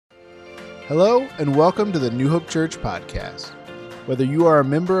Hello, and welcome to the New Hope Church podcast. Whether you are a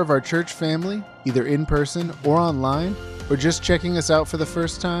member of our church family, either in person or online, or just checking us out for the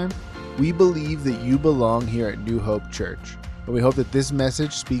first time, we believe that you belong here at New Hope Church, and we hope that this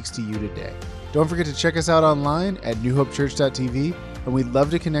message speaks to you today. Don't forget to check us out online at newhopechurch.tv, and we'd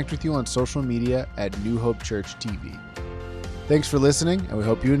love to connect with you on social media at New Hope Church TV. Thanks for listening, and we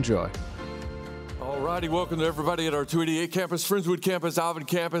hope you enjoy. Alrighty, welcome to everybody at our 288 campus, Friendswood campus, Alvin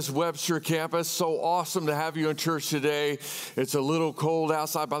campus, Webster campus. So awesome to have you in church today. It's a little cold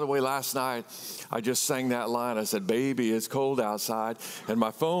outside. By the way, last night I just sang that line. I said, "Baby, it's cold outside," and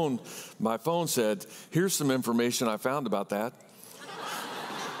my phone said, "Here's some information I found about that."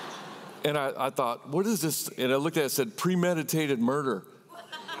 And I thought, what is this? And I looked at it, said premeditated murder.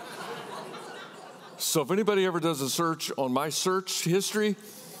 So if anybody ever does a search on my search history,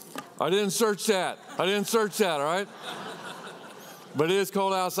 I didn't search that, all right? But it is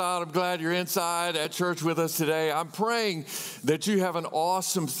cold outside. I'm glad you're inside at church with us today. I'm praying that you have an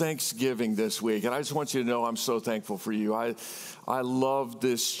awesome Thanksgiving this week. And I just want you to know I'm so thankful for you. I love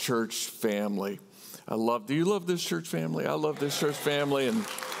this church family. Do you love this church family? I love this church family. And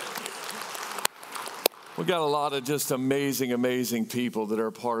we got a lot of just amazing people that are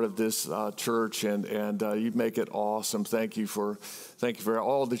a part of this church, and you make it awesome. Thank you for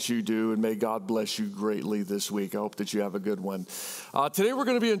all that you do, and may God bless you greatly this week. I hope that you have a good one. Today we're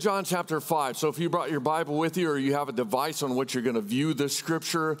going to be in John chapter 5. So if you brought your Bible with you, or you have a device on which you're going to view this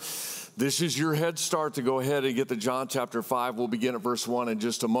scripture, this is your head start to go ahead and get to John chapter 5. We'll begin at verse 1 in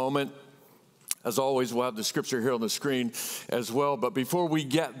just a moment. As always, we'll have the scripture here on the screen as well. But before we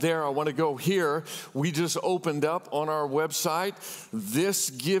get there, I want to go here. We just opened up on our website this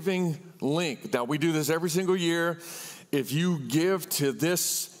giving link. Now, we do this every single year. If you give to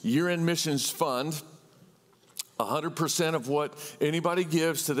this year-end missions fund, 100% of what anybody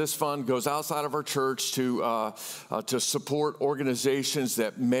gives to this fund goes outside of our church to support organizations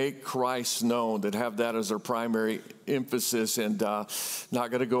that make Christ known, that have that as their primary emphasis. And not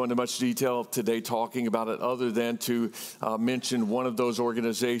going to go into much detail today talking about it, other than to mention one of those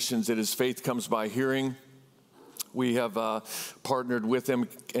organizations. It is Faith Comes by Hearing. We have partnered with them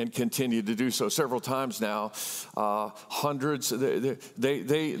and continue to do so several times now. Hundreds,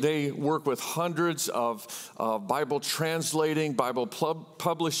 they work with hundreds of Bible translating, Bible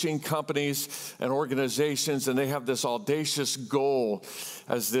publishing companies and organizations, and they have this audacious goal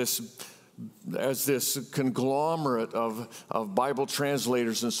as this conglomerate of Bible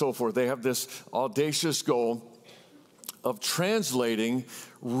translators and so forth. They have this audacious goal of translating,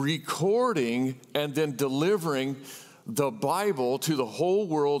 recording, and then delivering the Bible to the whole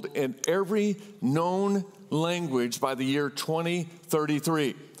world in every known language by the year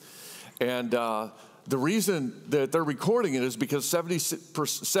 2033. And the reason that they're recording it is because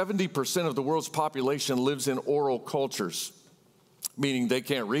 70% of the world's population lives in oral cultures, meaning they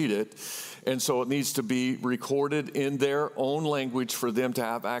can't read it. And so it needs to be recorded in their own language for them to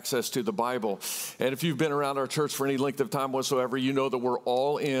have access to the Bible. And if you've been around our church for any length of time whatsoever, you know that we're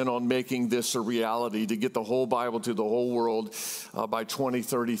all in on making this a reality, to get the whole Bible to the whole world by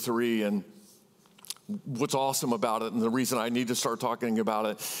 2033. And what's awesome about it, and the reason I need to start talking about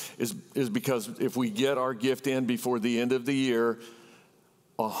it, is because if we get our gift in before the end of the year,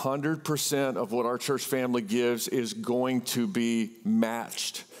 100% of what our church family gives is going to be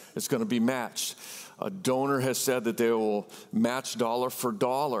matched. It's going to be matched. A donor has said that they will match dollar for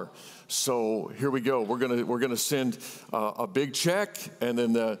dollar. So here we go. We're going to send a big check, and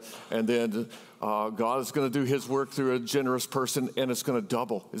then God is going to do His work through a generous person, and it's going to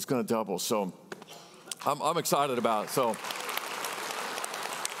double. It's going to double. So I'm excited about it.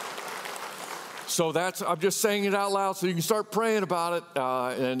 So I'm just saying it out loud so you can start praying about it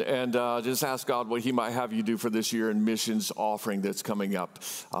and just ask God what He might have you do for this year in missions offering that's coming up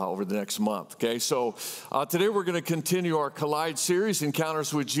over the next month. Okay, so today we're going to continue our Collide series,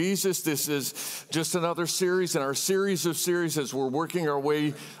 Encounters with Jesus. This is just another series in our series of series as we're working our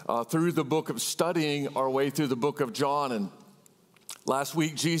way studying our way through the book of John. And last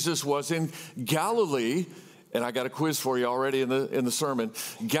week Jesus was in Galilee. And I got a quiz for you already in the sermon.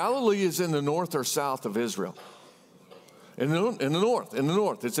 Galilee is in the north or south of Israel? In the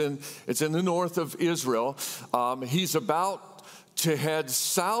north. It's in the north of Israel. He's about to head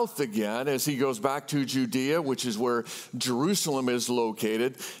south again as he goes back to Judea, which is where Jerusalem is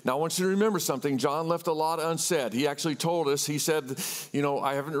located. Now, I want you to remember something. John left a lot unsaid. He actually told us, he said,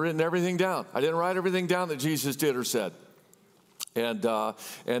 I haven't written everything down. I didn't write everything down that Jesus did or said. And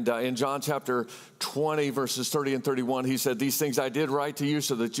in John chapter 20, verses 30 and 31, he said, "These things I did write to you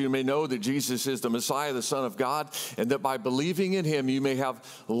so that you may know that Jesus is the Messiah, the Son of God, and that by believing in him you may have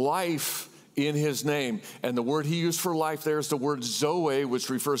life in his name. And the word he used for life there is the word Zoe, which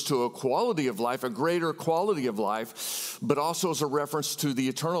refers to a quality of life, a greater quality of life, but also is a reference to the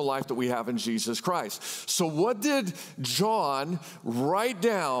eternal life that we have in Jesus Christ. So what did John write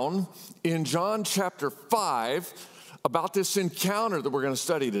down in John chapter 5 about this encounter that we're going to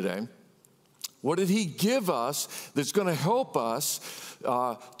study today? What did he give us that's going to help us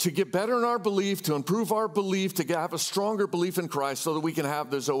to get better in our belief, to improve our belief, to have a stronger belief in Christ so that we can have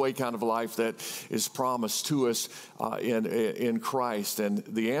the Zoe kind of life that is promised to us in Christ? And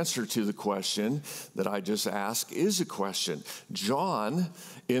the answer to the question that I just asked is a question. John,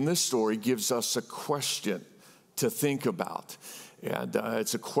 in this story, gives us a question to think about. And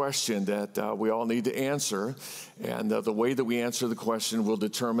it's a question that we all need to answer. And the way that we answer the question will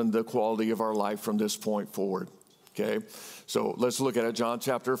determine the quality of our life from this point forward. Okay? So let's look at it. John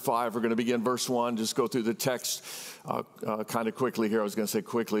chapter 5. We're going to begin verse 1. Just go through the text kind of quickly here. I was going to say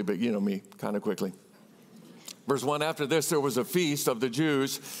quickly, but you know me, kind of quickly. Verse 1, after this, there was a feast of the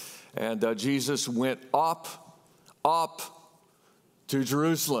Jews, and Jesus went up to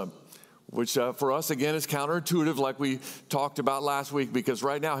Jerusalem. Which for us, again, is counterintuitive like we talked about last week, because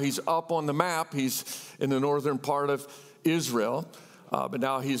right now he's up on the map. He's in the northern part of Israel, but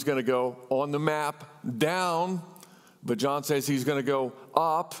now he's going to go on the map down. But John says he's going to go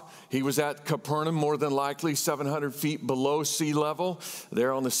up. He was at Capernaum, more than likely 700 feet below sea level,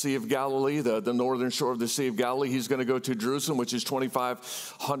 there on the Sea of Galilee, the northern shore of the Sea of Galilee. He's going to go to Jerusalem, which is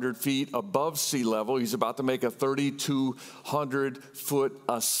 2,500 feet above sea level. He's about to make a 3,200-foot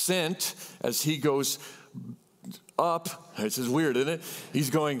ascent as he goes up. This is weird, isn't it? He's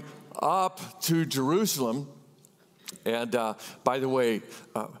going up to Jerusalem. And by the way,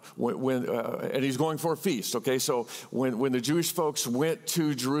 and he's going for a feast, okay? So when the Jewish folks went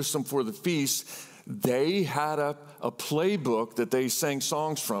to Jerusalem for the feast, they had a playbook that they sang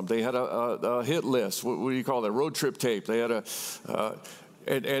songs from. They had a hit list. What do you call that? Road trip tape. They had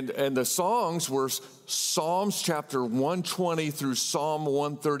and the songs were Psalms chapter 120 through Psalm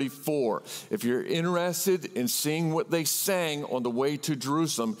 134. If you're interested in seeing what they sang on the way to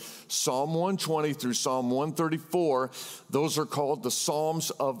Jerusalem, Psalm 120 through Psalm 134, those are called the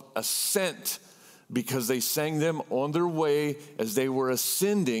Psalms of Ascent, because they sang them on their way as they were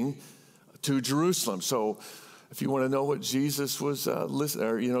ascending to Jerusalem. So if you want to know what Jesus was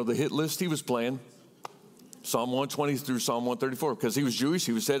listening, or the hit list he was playing, Psalm 120 through Psalm 134, because he was Jewish,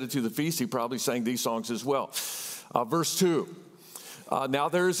 he was headed to the feast, he probably sang these songs as well. Verse 2, now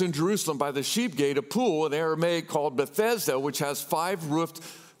there is in Jerusalem by the sheep gate a pool in Aramaic called Bethesda, which has 5 roofed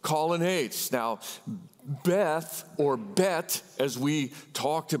colonnades. Now, Beth, or Bet, as we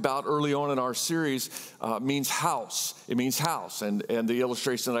talked about early on in our series, means house. It means house, and the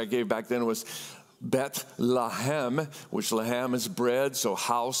illustration that I gave back then was Bethlehem, which Lahem is bread, so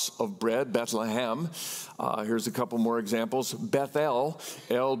house of bread, Bethlehem. Here's a couple more examples. Bethel,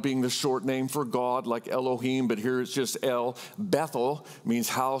 El being the short name for God, like Elohim, but here it's just El. Bethel means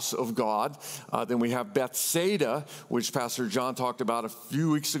house of God. Then we have Bethsaida, which Pastor John talked about a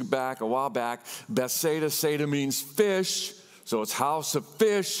while back. Bethsaida, Seda means fish, so it's house of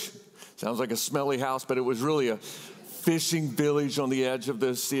fish. Sounds like a smelly house, but it was really a fishing village on the edge of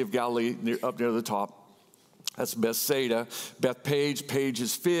the Sea of Galilee, up near the top. That's Bethsaida. Bethpage, page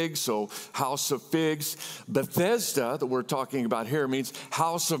is figs, so house of figs. Bethesda, that we're talking about here, means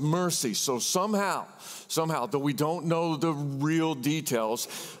house of mercy. So somehow, though we don't know the real details,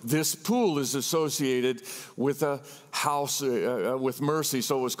 this pool is associated with a house with mercy.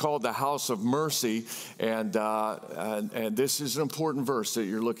 So it was called the house of mercy. And this is an important verse that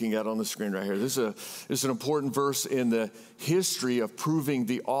you're looking at on the screen right here. This is an important verse in the history of proving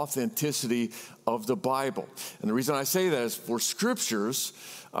the authenticity of the Bible. And the reason I say that is for scriptures,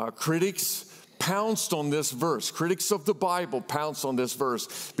 critics pounced on this verse. Critics of the Bible pounced on this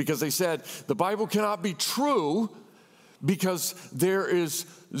verse because they said the Bible cannot be true because there is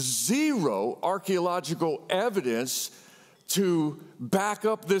zero archaeological evidence to back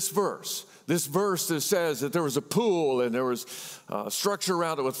up this verse. This verse that says that there was a pool and there was a structure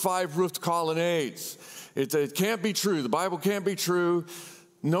around it with 5 roofed colonnades. It can't be true. The Bible can't be true.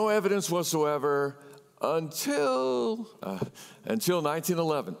 No evidence whatsoever until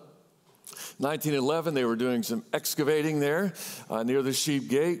 1911. 1911, they were doing some excavating there near the sheep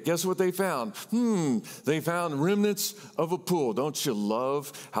gate. Guess what they found? They found remnants of a pool. Don't you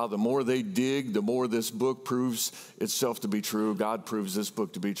love how the more they dig, the more this book proves itself to be true? God proves this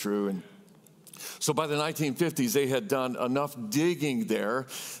book to be true. And So by the 1950s, they had done enough digging there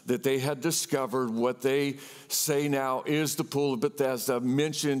that they had discovered what they say now is the Pool of Bethesda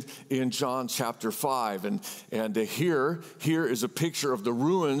mentioned in John chapter 5. And here is a picture of the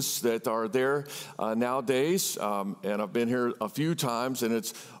ruins that are there nowadays. And I've been here a few times, and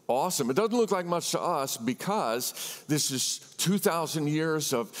it's awesome. It doesn't look like much to us because this is 2,000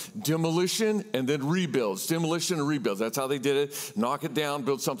 years of demolition and then rebuilds, demolition and rebuilds. That's how they did it. Knock it down,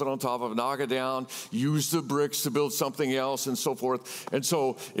 build something on top of it, knock it down, use the bricks to build something else, and so forth. And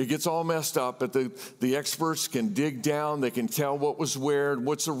so it gets all messed up, but the experts can dig down. They can tell what was where and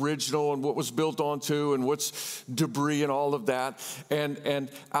what's original and what was built onto and what's debris and all of that. And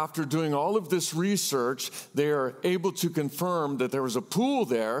after doing all of this research, they are able to confirm that there was a pool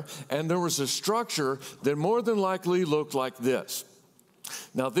there and there was a structure that more than likely looked like this.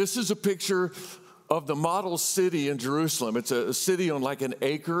 Now, this is a picture of the model city in Jerusalem. It's a city on like an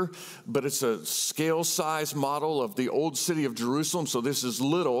acre, but it's a scale size model of the old city of Jerusalem. So this is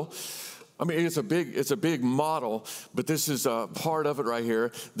little. I mean, it's a big model, but this is a part of it right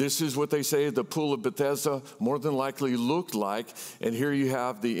here. This is what they say the Pool of Bethesda more than likely looked like. And here you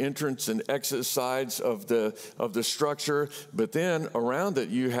have the entrance and exit sides of the structure. But then around it,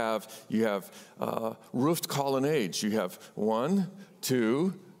 you have roofed colonnades. You have 1,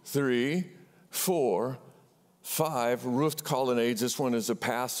 2, 3, 4, 5 roofed colonnades. This one is a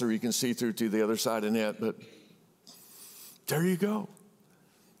pass-through. You can see through to the other side of it. But there you go.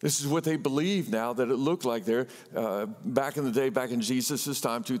 This is what they believe now that it looked like there back in the day, back in Jesus'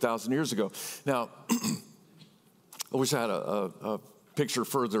 time, 2,000 years ago. Now, I wish I had a picture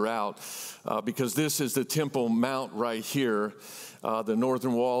further out because this is the Temple Mount right here, the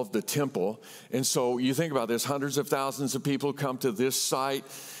northern wall of the temple. And so you think about this, hundreds of thousands of people come to this site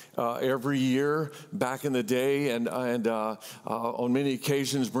every year back in the day, and on many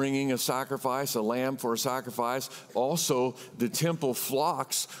occasions bringing a sacrifice, a lamb for a sacrifice. Also, the temple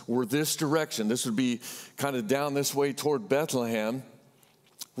flocks were this direction. This would be kind of down this way toward Bethlehem,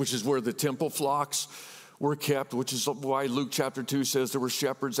 which is where the temple flocks were kept, which is why Luke chapter 2 says there were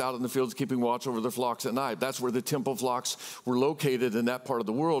shepherds out in the fields keeping watch over their flocks at night. That's where the temple flocks were located in that part of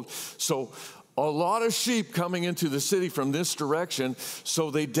the world. So a lot of sheep coming into the city from this direction,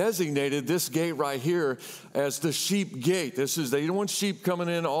 so they designated this gate right here as the sheep gate. They didn't want sheep coming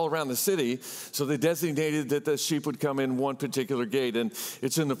in all around the city, so they designated that the sheep would come in one particular gate. And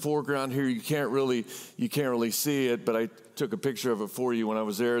it's in the foreground here. You can't really see it, but I took a picture of it for you when I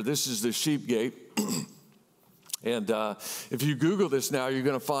was there. This is the sheep gate. And if you Google this now, you're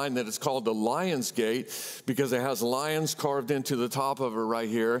going to find that it's called the Lion's Gate because it has lions carved into the top of it right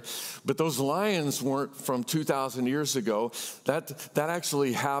here. But those lions weren't from 2,000 years ago. That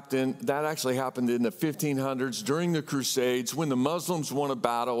actually happened in the 1500s during the Crusades when the Muslims won a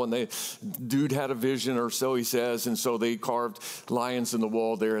battle and dude had a vision, or so he says, and so they carved lions in the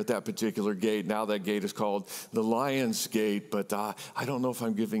wall there at that particular gate. Now that gate is called the Lion's Gate, but I don't know if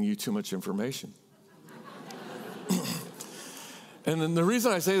I'm giving you too much information. And then the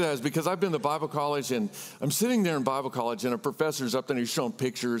reason I say that is because I've been to Bible college, and I'm sitting there in Bible college, and a professor's up there, and he's showing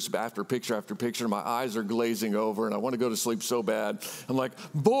pictures after picture after picture, and my eyes are glazing over, and I want to go to sleep so bad. I'm like,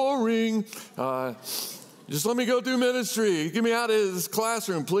 boring. Just let me go do ministry. Get me out of this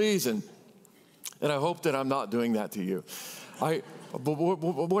classroom, please. And I hope that I'm not doing that to you. But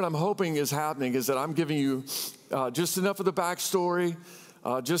what I'm hoping is happening is that I'm giving you just enough of the backstory,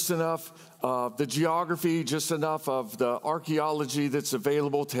 just enough of the geography, just enough of the archaeology that's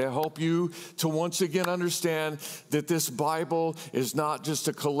available to help you to once again understand that this Bible is not just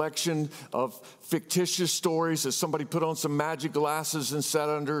a collection of fictitious stories that somebody put on some magic glasses and sat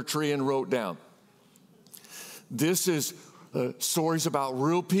under a tree and wrote down. This is stories about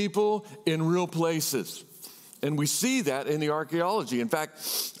real people in real places. And we see that in the archaeology. In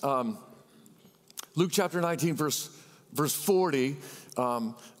fact, Luke chapter 19, verse 40,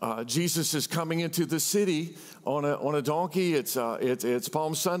 Jesus is coming into the city on a donkey. It's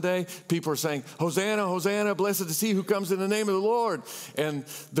Palm Sunday. People are saying, Hosanna, Hosanna, blessed is he who comes in the name of the Lord. And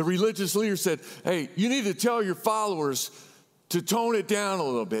the religious leader said, hey, you need to tell your followers to tone it down a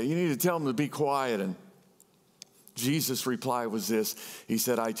little bit. You need to tell them to be quiet. And Jesus' reply was this. He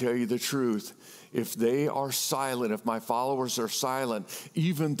said, I tell you the truth. If they are silent, if my followers are silent,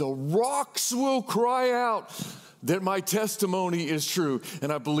 even the rocks will cry out that my testimony is true.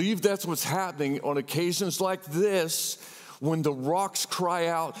 And I believe that's what's happening on occasions like this when the rocks cry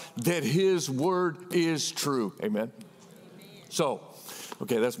out that his word is true. Amen? So,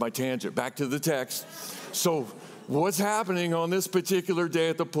 okay, that's my tangent. Back to the text. So, what's happening on this particular day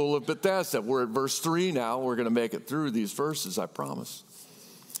at the Pool of Bethesda? We're at verse 3 now. We're going to make it through these verses, I promise.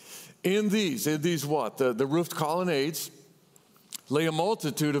 In these what? The roofed colonnades lay a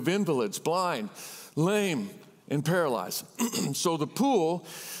multitude of invalids, blind, lame, and paralyzed. So the pool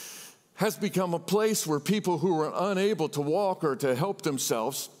has become a place where people who are unable to walk or to help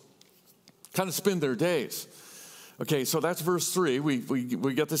themselves kind of spend their days. Okay, so that's verse 3.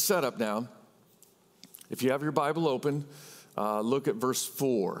 We got the setup now. If you have your Bible open, look at verse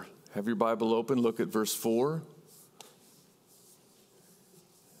 4. Have your Bible open, look at verse 4.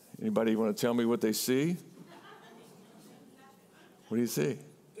 Anybody want to tell me what they see? What do you see?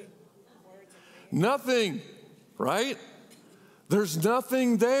 Nothing, right? There's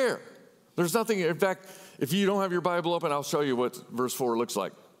nothing there. There's nothing. In fact, if you don't have your Bible open, I'll show you what verse 4 looks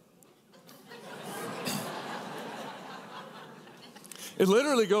like. It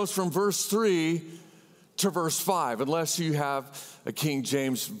literally goes from verse 3 to verse 5, unless you have a King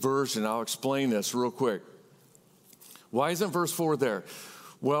James version. I'll explain this real quick. Why isn't verse 4 there?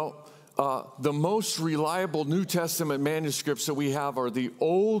 Well, the most reliable New Testament manuscripts that we have are the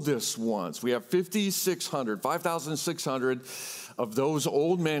oldest ones. We have 5,600 of those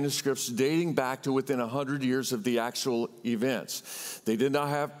old manuscripts dating back to within 100 years of the actual events. They did not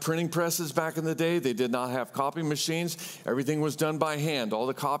have printing presses back in the day. They did not have copy machines. Everything was done by hand. All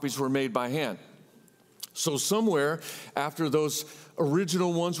the copies were made by hand. So somewhere after those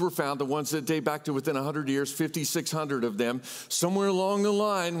original ones were found, the ones that date back to within 100 years, 5,600 of them, somewhere along the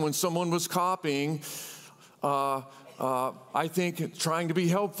line when someone was copying, I think trying to be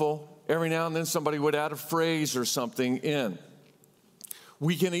helpful, every now and then somebody would add a phrase or something in.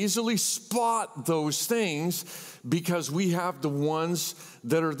 We can easily spot those things because we have the ones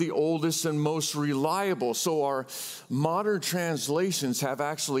that are the oldest and most reliable. So our modern translations have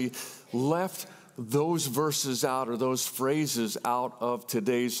actually left those verses out or those phrases out of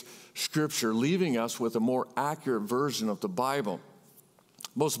today's scripture, leaving us with a more accurate version of the Bible.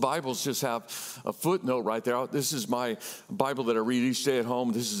 Most Bibles just have a footnote right there. This is my Bible that I read each day at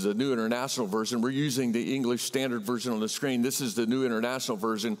home. This is the New International Version. We're using the English Standard Version on the screen. This is the New International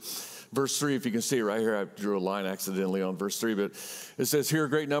Version. Verse 3, if you can see it right here, I drew a line accidentally on verse 3, but it says, here a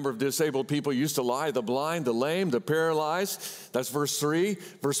great number of disabled people used to lie, the blind, the lame, the paralyzed. That's verse 3.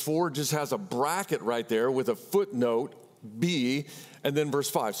 Verse 4 just has a bracket right there with a footnote, B, and then verse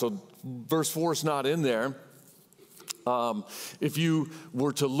 5. So verse 4 is not in there. If you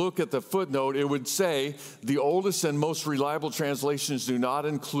were to look at the footnote, it would say the oldest and most reliable translations do not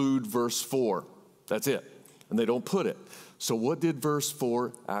include verse 4. That's it. And they don't put it. So what did verse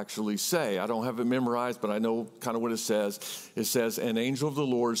 4 actually say? I don't have it memorized, but I know kind of what it says. It says, an angel of the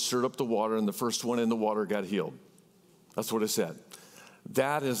Lord stirred up the water, and the first one in the water got healed. That's what it said.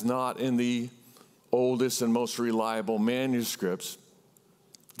 That is not in the oldest and most reliable manuscripts.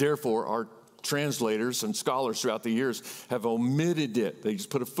 Therefore, our translators and scholars throughout the years have omitted it. They just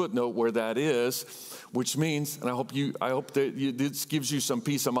put a footnote where that is, which means, and I hope that this gives you some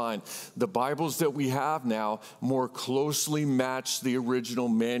peace of mind, the Bibles that we have now more closely match the original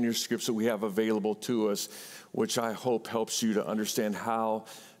manuscripts that we have available to us, which I hope helps you to understand how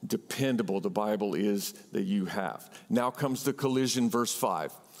dependable the Bible is that you have. Now comes the collision, verse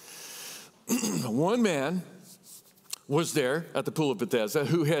 5. One man was there at the pool of Bethesda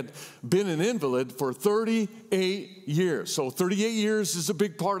who had been an invalid for 38 years. So 38 years is a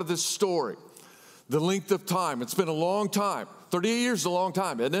big part of this story. The length of time. It's been a long time. 38 years is a long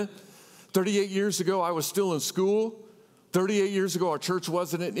time, isn't it? 38 years ago, I was still in school. 38 years ago, our church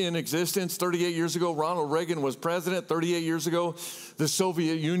wasn't in existence. 38 years ago, Ronald Reagan was president. 38 years ago, the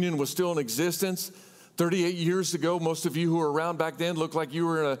Soviet Union was still in existence. 38 years ago, most of you who were around back then looked like you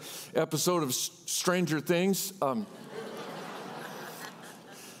were in an episode of Stranger Things.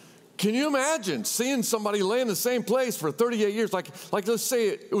 Can you imagine seeing somebody lay in the same place for 38 years? Like let's say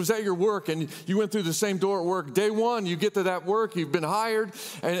it was at your work and you went through the same door at work. Day one, you get to that work, you've been hired,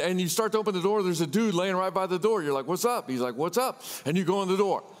 and you start to open the door, there's a dude laying right by the door. You're like, what's up? He's like, what's up? And you go in the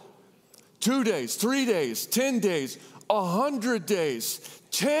door. 2 days, 3 days, 10 days, 100 days,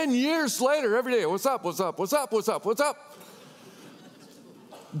 10 years later, every day, what's up, what's up, what's up, what's up, what's up?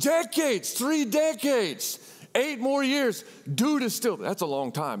 Decades, 3 decades. 8 more years, dude is still, that's a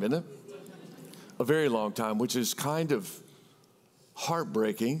long time, isn't it? A very long time, which is kind of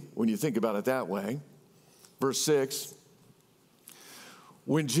heartbreaking when you think about it that way. Verse 6,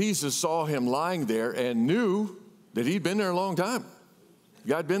 when Jesus saw him lying there and knew that he'd been there a long time,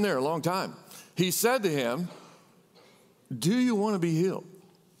 God had been there a long time, he said to him, do you want to be healed?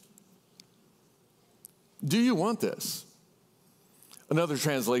 Do you want this? Another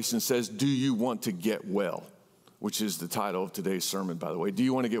translation says, do you want to get well? Which is the title of today's sermon, by the way. Do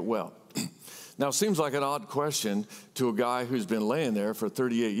you want to get well? Now, it seems like an odd question to a guy who's been laying there for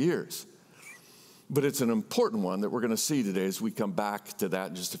 38 years. But it's an important one that we're going to see today as we come back to that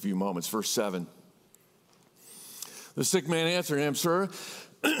in just a few moments. Verse 7. The sick man answered him, Sir,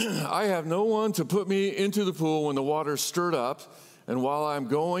 I have no one to put me into the pool when the water is stirred up, and while I'm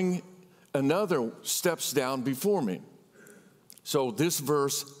going, another steps down before me. So this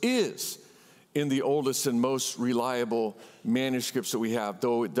verse is in the oldest and most reliable manuscripts that we have,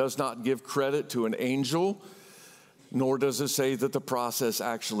 though it does not give credit to an angel, nor does it say that the process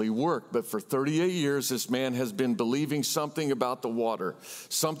actually worked. But for 38 years, this man has been believing something about the water.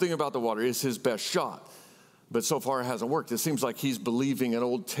 Something about the water is his best shot. But so far it hasn't worked. It seems like he's believing an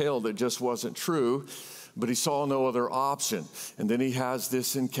old tale that just wasn't true, but he saw no other option. And then he has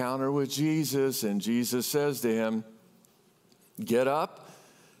this encounter with Jesus, and Jesus says to him, get up,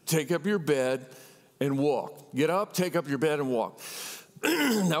 take up your bed, and walk. Get up, take up your bed, and walk.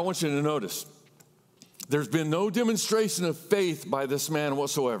 Now I want you to notice, there's been no demonstration of faith by this man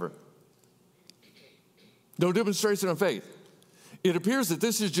whatsoever. No demonstration of faith. It appears that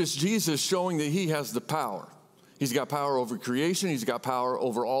this is just Jesus showing that he has the power. He's got power over creation. He's got power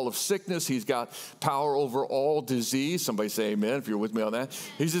over all of sickness. He's got power over all disease. Somebody say amen if you're with me on that.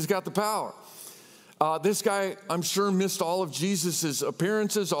 He's just got the power. This guy, I'm sure, missed all of Jesus'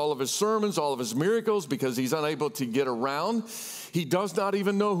 appearances, all of his sermons, all of his miracles because he's unable to get around. He does not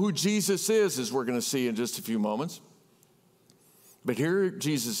even know who Jesus is, as we're going to see in just a few moments. But here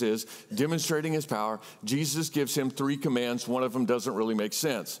Jesus is demonstrating his power. Jesus gives him 3 commands. One of them doesn't really make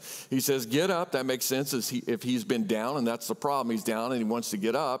sense. He says, get up. That makes sense if he's been down, and that's the problem. He's down and he wants to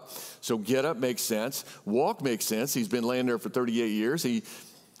get up. So get up makes sense. Walk makes sense. He's been laying there for 38 years. He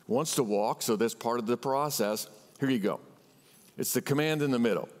wants to walk, so that's part of the process. Here you go. It's the command in the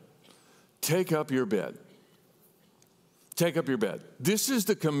middle. Take up your bed. Take up your bed. This is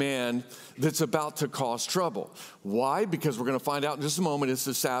the command that's about to cause trouble. Why? Because we're going to find out in just a moment it's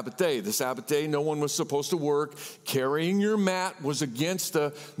the Sabbath day. The Sabbath day, no one was supposed to work. Carrying your mat was against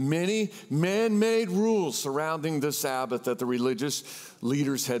the many man-made rules surrounding the Sabbath that the religious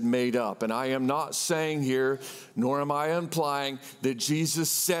leaders had made up. And I am not saying here, nor am I implying that Jesus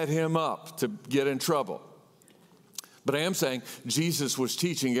set him up to get in trouble. But I am saying Jesus was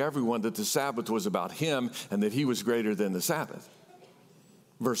teaching everyone that the Sabbath was about him and that he was greater than the Sabbath.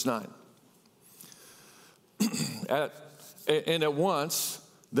 Verse 9. And at once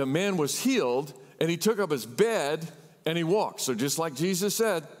the man was healed, and he took up his bed and he walked. So just like Jesus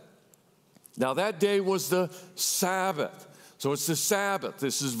said, now that day was the Sabbath. So it's the Sabbath.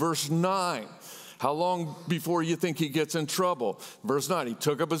 This is verse 9. How long before you think he gets in trouble? Verse 9, he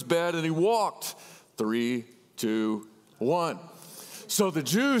took up his bed and he walked. 3, 2, 1. So the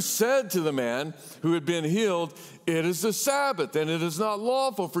Jews said to the man who had been healed, it is the Sabbath, and it is not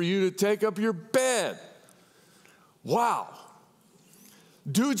lawful for you to take up your bed. Wow.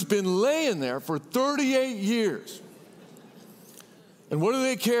 Dude's been laying there for 38 years. And what do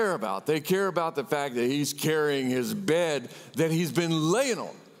they care about? They care about the fact that he's carrying his bed that he's been laying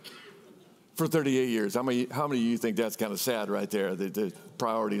on for 38 years. How many of you think that's kind of sad right there? The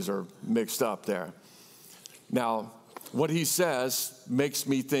priorities are mixed up there. Now, what he says makes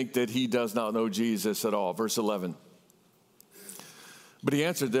me think that he does not know Jesus at all. Verse 11. But he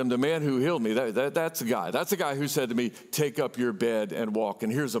answered them, the man who healed me, that's the guy. That's the guy who said to me, take up your bed and walk.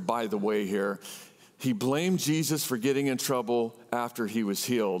 And here's a by the way here. He blamed Jesus for getting in trouble after he was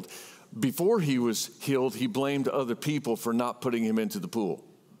healed. Before he was healed, he blamed other people for not putting him into the pool.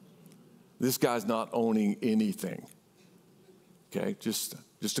 This guy's not owning anything. Okay, just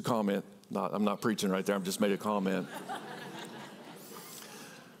a comment. I'm not preaching right there. I've just made a comment.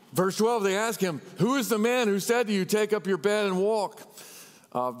 Verse 12, they ask him, who is the man who said to you, take up your bed and walk?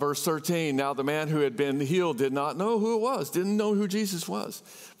 Verse 13, now the man who had been healed did not know who it was, didn't know who Jesus was.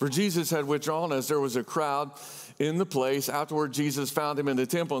 For Jesus had withdrawn as there was a crowd in the place. Afterward, Jesus found him in the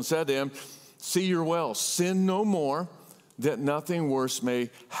temple and said to him, see, you're well, sin no more, that nothing worse may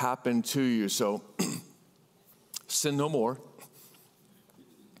happen to you. So, sin no more.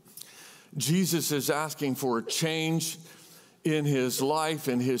 Jesus is asking for a change in his life,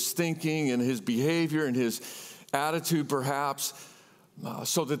 in his thinking, in his behavior, in his attitude perhaps,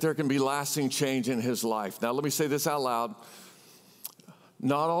 so that there can be lasting change in his life. Now let me say this out loud.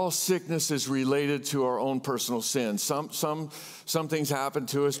 Not all sickness is related to our own personal sins. Some things happen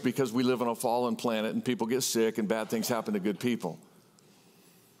to us because we live on a fallen planet and people get sick and bad things happen to good people.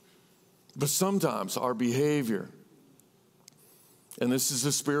 But sometimes our behavior, and this is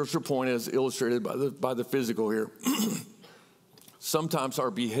a spiritual point as illustrated by the physical here. Sometimes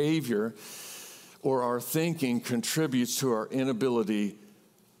our behavior or our thinking contributes to our inability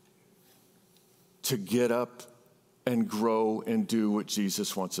to get up and grow and do what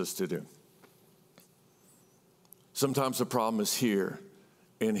Jesus wants us to do. Sometimes the problem is here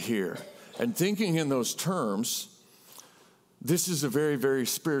and here. And thinking in those terms, this is a very, very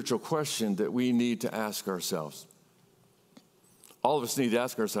spiritual question that we need to ask ourselves. All of us need to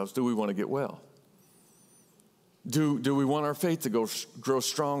ask ourselves, do we want to get well? Do we want our faith to grow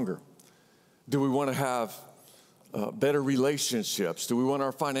stronger? Do we want to have better relationships? Do we want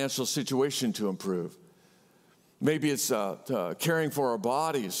our financial situation to improve? Maybe it's caring for our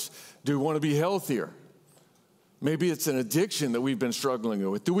bodies. Do we want to be healthier? Maybe it's an addiction that we've been struggling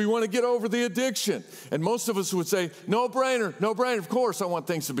with. Do we want to get over the addiction? And most of us would say, no brainer, no brainer. Of course, I want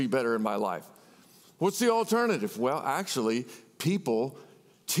things to be better in my life. What's the alternative? Well, actually, people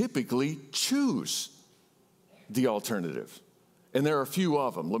typically choose the alternative. And there are a few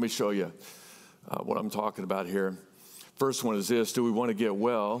of them. Let me show you what I'm talking about here. First one is this: do we want to get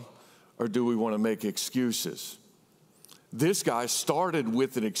well, or do we want to make excuses? This guy started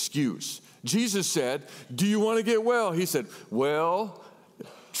with an excuse. Jesus said, do you want to get well? He said, well,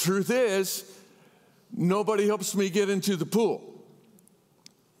 truth is, nobody helps me get into the pool.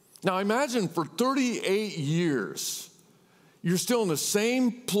 Now imagine for 38 years, you're still in the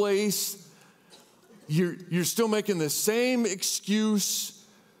same place. You're still making the same excuse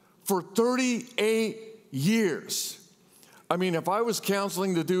for 38 years. I mean, if I was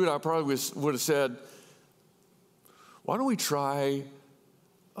counseling the dude, I probably would have said, why don't we try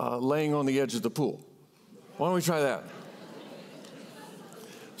laying on the edge of the pool? Why don't we try that?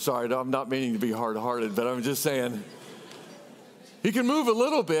 Sorry, I'm not meaning to be hard-hearted, but I'm just saying, he can move a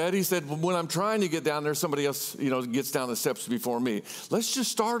little bit. He said, when I'm trying to get down there, somebody else, gets down the steps before me. Let's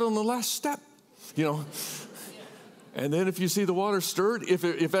just start on the last step, And then if you see the water stirred, if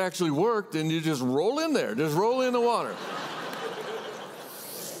it actually worked, then you just roll in there. Just roll in the water.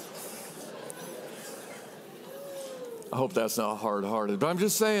 I hope that's not hard-hearted, but I'm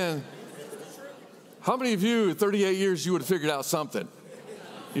just saying, how many of you, 38 years, you would have figured out something?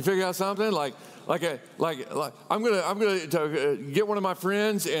 You figured out something? Like I'm gonna get one of my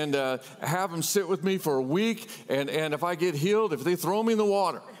friends and have them sit with me for a week, and if I get healed, if they throw me in the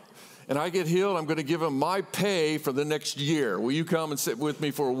water and I get healed, I'm gonna give them my pay for the next year. Will you come and sit with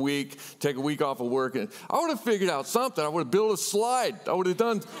me for a week, take a week off of work? And I would have figured out something. I would have built a slide. I would have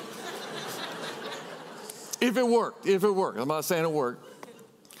done... If it worked. I'm not saying it worked,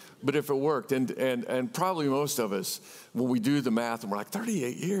 but if it worked, and probably most of us, when we do the math and we're like,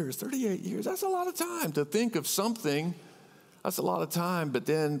 38 years, that's a lot of time to think of something. That's a lot of time, but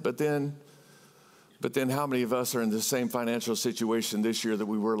then how many of us are in the same financial situation this year that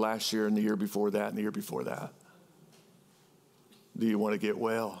we were last year and the year before that and the year before that? Do you want to get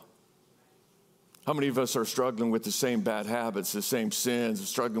well? How many of us are struggling with the same bad habits, the same sins,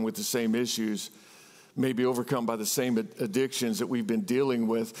 struggling with the same issues, maybe overcome by the same addictions that we've been dealing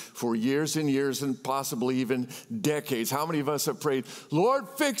with for years and years and possibly even decades? How many of us have prayed, Lord,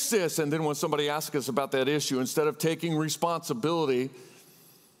 fix this? And then when somebody asks us about that issue, instead of taking responsibility,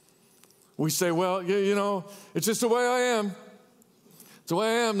 we say, well, it's just the way I am. It's the way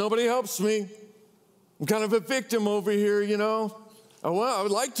I am. Nobody helps me. I'm kind of a victim over here, Well, I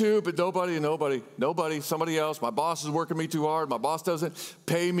would like to, but nobody, somebody else. My boss is working me too hard. My boss doesn't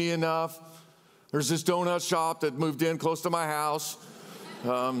pay me enough. There's this donut shop that moved in close to my house.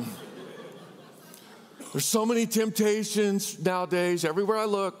 There's so many temptations nowadays. Everywhere I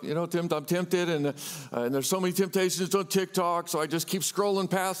look, I'm tempted, and there's so many temptations on TikTok, so I just keep scrolling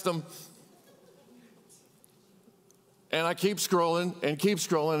past them. And I keep scrolling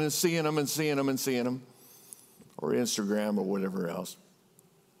and seeing them, or Instagram or whatever else.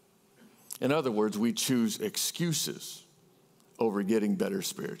 In other words, we choose excuses over getting better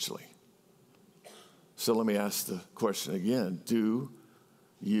spiritually. So let me ask the question again. Do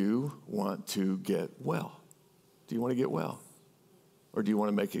you want to get well? Do you want to get well? Or do you want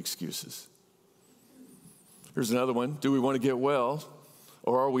to make excuses? Here's another one. Do we want to get well,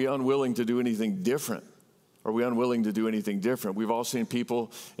 or are we unwilling to do anything different? Are we unwilling to do anything different? We've all seen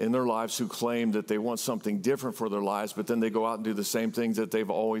people in their lives who claim that they want something different for their lives, but then they go out and do the same things that they've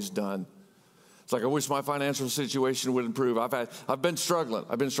always done. It's like, I wish my financial situation would improve. I've been struggling.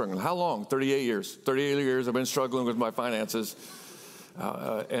 How long? 38 years. 38 years I've been struggling with my finances.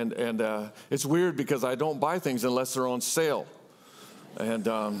 And it's weird because I don't buy things unless they're on sale. And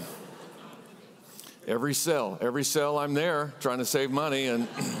every sale I'm there trying to save money. And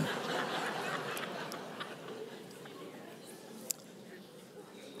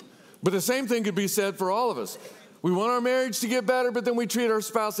but the same thing could be said for all of us. We want our marriage to get better, but then we treat our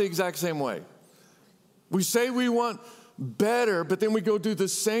spouse the exact same way. We say we want better, but then we go do the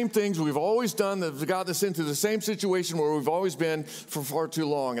same things we've always done that have gotten us into the same situation where we've always been for far too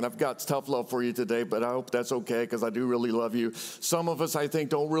long. And I've got tough love for you today, but I hope that's okay because I do really love you. Some of us, I think,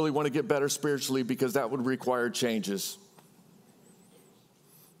 don't really want to get better spiritually because that would require changes.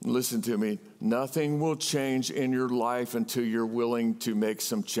 Listen to me. Nothing will change in your life until you're willing to make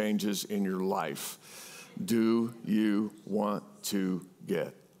some changes in your life. Do you want to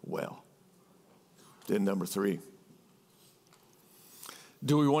get well? Then number 3.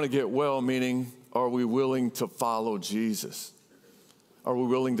 Do we want to get well, meaning are we willing to follow Jesus? Are we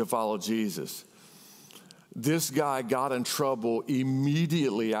willing to follow Jesus? This guy got in trouble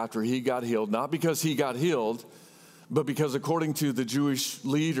immediately after he got healed, not because he got healed, but because according to the Jewish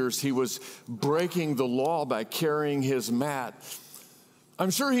leaders, he was breaking the law by carrying his mat. I'm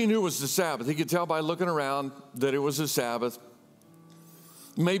sure he knew it was the Sabbath. He could tell by looking around that it was the Sabbath.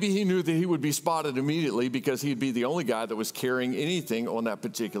 Maybe he knew that he would be spotted immediately because he'd be the only guy that was carrying anything on that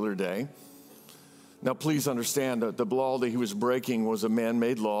particular day. Now, please understand that the law that he was breaking was a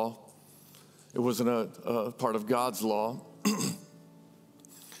man-made law. It wasn't a part of God's law.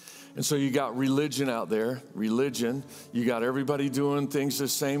 And so you got religion out there, religion. You got everybody doing things the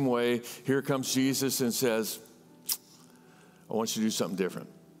same way. Here comes Jesus and says, I want you to do something different.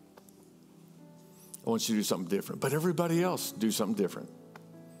 I want you to do something different. But everybody else do something different.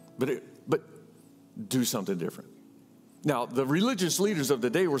 But do something different. Now, the religious leaders of the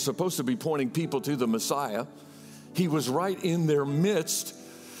day were supposed to be pointing people to the Messiah. He was right in their midst,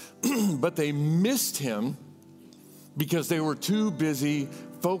 but they missed him because they were too busy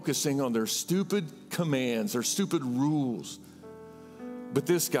focusing on their stupid commands, their stupid rules. But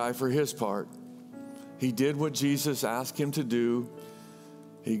this guy, for his part, he did what Jesus asked him to do.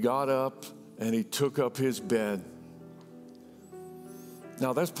 He got up and he took up his bed.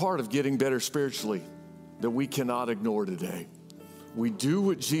 Now, that's part of getting better spiritually that we cannot ignore today. We do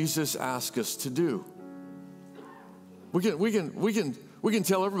what Jesus asked us to do. We can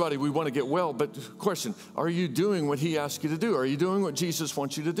tell everybody we want to get well, but question, are you doing what he asked you to do? Are you doing what Jesus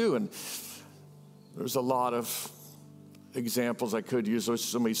wants you to do? And there's a lot of examples I could use.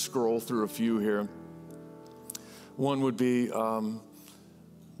 Let me scroll through a few here. One would be,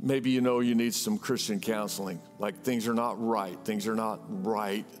 maybe you know you need some Christian counseling. Like things are not right. Things are not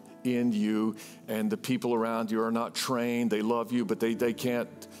right in you, and the people around you are not trained. They love you, but they can't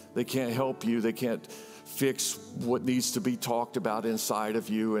help you. They can't fix what needs to be talked about inside of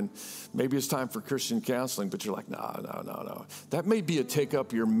you. And maybe it's time for Christian counseling, but you're like, no. That may be a take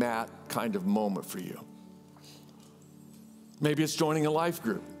up your mat kind of moment for you. Maybe it's joining a life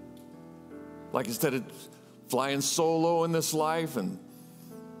group. Like instead of flying solo in this life and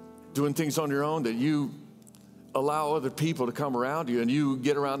doing things on your own, that you allow other people to come around you and you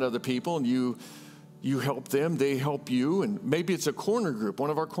get around other people and you help them, they help you. And maybe it's a corner group, one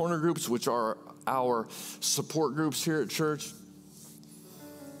of our corner groups, which are our support groups here at church.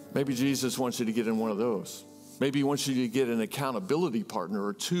 Maybe Jesus wants you to get in one of those. Maybe he wants you to get an accountability partner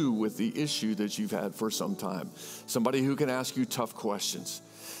or two with the issue that you've had for some time. Somebody who can ask you tough questions.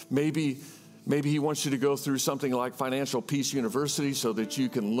 Maybe he wants you to go through something like Financial Peace University so that you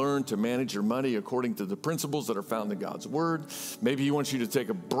can learn to manage your money according to the principles that are found in God's Word. Maybe he wants you to take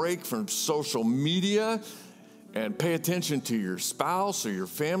a break from social media and pay attention to your spouse or your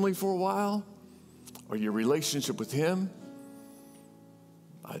family for a while, or your relationship with him.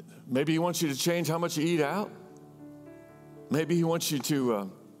 Maybe he wants you to change how much you eat out. Maybe he wants you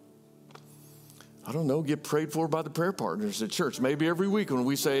to get prayed for by the prayer partners at church. Maybe every week when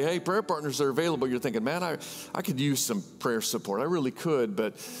we say, hey, prayer partners are available, you're thinking, man, I could use some prayer support. I really could,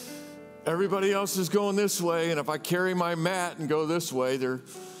 but everybody else is going this way, and if I carry my mat and go this way, they're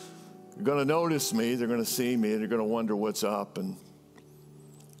going to notice me, they're going to see me, and they're going to wonder what's up. And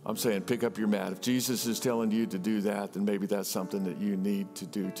I'm saying pick up your mat. If Jesus is telling you to do that, then maybe that's something that you need to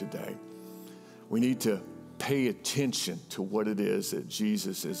do today. We need to pay attention to what it is that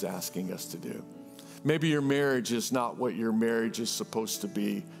Jesus is asking us to do. Maybe your marriage is not what your marriage is supposed to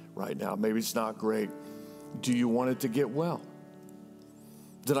be right now. Maybe it's not great. Do you want it to get well?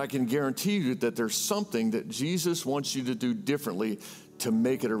 Then I can guarantee you that there's something that Jesus wants you to do differently to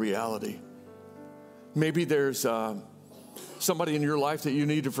make it a reality. Maybe there's somebody in your life that you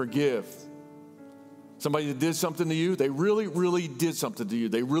need to forgive. Somebody that did something to you. They really, really did something to you.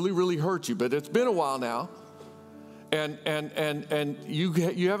 They really, really hurt you, but it's been a while now. And you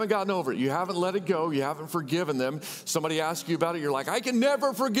haven't gotten over it. You haven't let it go. You haven't forgiven them. Somebody asks you about it. You're like, I can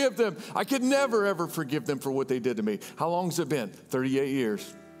never forgive them. I could never, ever forgive them for what they did to me. How long has it been? 38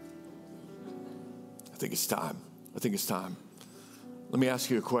 years. I think it's time. Let me ask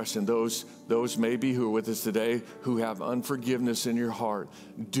you a question. Those maybe who are with us today who have unforgiveness in your heart,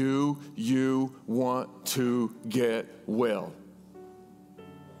 do you want to get well?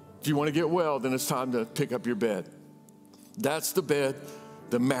 If you want to get well, then it's time to pick up your bed. That's the bed,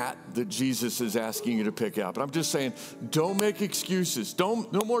 the mat that Jesus is asking you to pick up. And I'm just saying, don't make excuses. No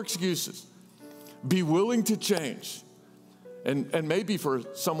more excuses. Be willing to change. And maybe for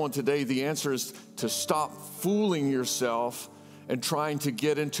someone today, the answer is to stop fooling yourself and trying to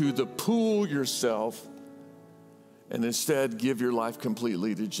get into the pool yourself, and instead give your life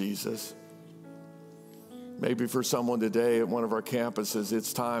completely to Jesus. Maybe for someone today at one of our campuses,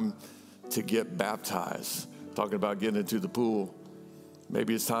 it's time to get baptized. Talking about getting into the pool.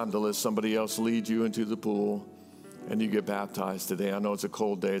 Maybe it's time to let somebody else lead you into the pool and you get baptized today. I know it's a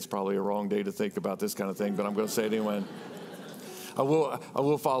cold day. It's probably a wrong day to think about this kind of thing, but I'm going to say it anyway. I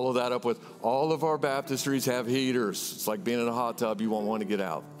will follow that up with all of our baptistries have heaters. It's like being in a hot tub. You won't want to get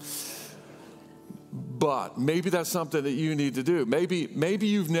out. But maybe that's something that you need to do. Maybe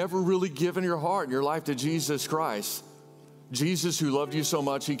you've never really given your heart and your life to Jesus Christ. Jesus, who loved you so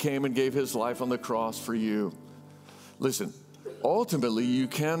much, he came and gave his life on the cross for you. Listen, ultimately, you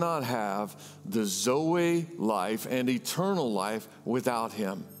cannot have the Zoe life and eternal life without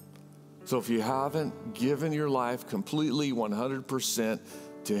him. So if you haven't given your life completely 100%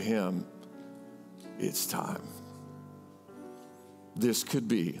 to him, it's time. This could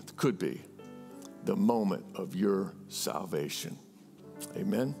be the moment of your salvation.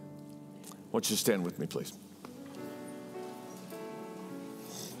 Amen? Won't you stand with me, please?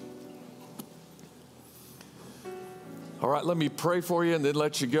 All right, let me pray for you and then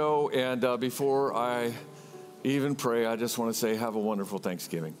let you go. And before I even pray, I just want to say have a wonderful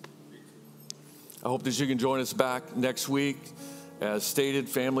Thanksgiving. I hope that you can join us back next week. As stated,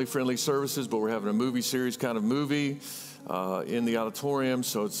 family-friendly services, but we're having a movie series kind of movie in the auditorium.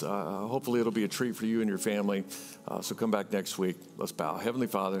 So it's hopefully it'll be a treat for you and your family. So come back next week. Let's bow. Heavenly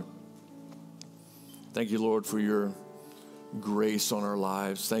Father, thank you, Lord, for your grace on our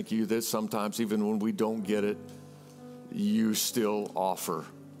lives. Thank you that sometimes even when we don't get it, you still offer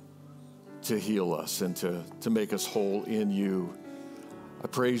to heal us and to make us whole in you. I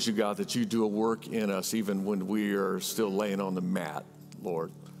praise you, God, that you do a work in us even when we are still laying on the mat,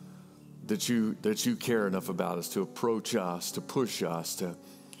 Lord. That you care enough about us to approach us, to push us,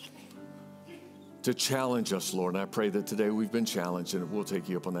 to challenge us, Lord. And I pray that today we've been challenged and we'll take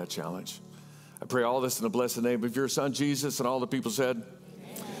you up on that challenge. I pray all this in the blessed name of your Son, Jesus, and all the people said,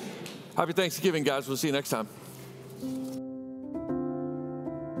 amen. Happy Thanksgiving, guys. We'll see you next time.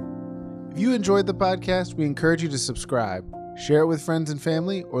 If you enjoyed the podcast, we encourage you to subscribe, share it with friends and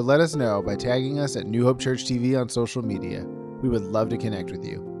family, or let us know by tagging us at New Hope Church TV on social media. We would love to connect with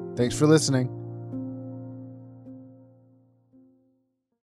you. Thanks for listening.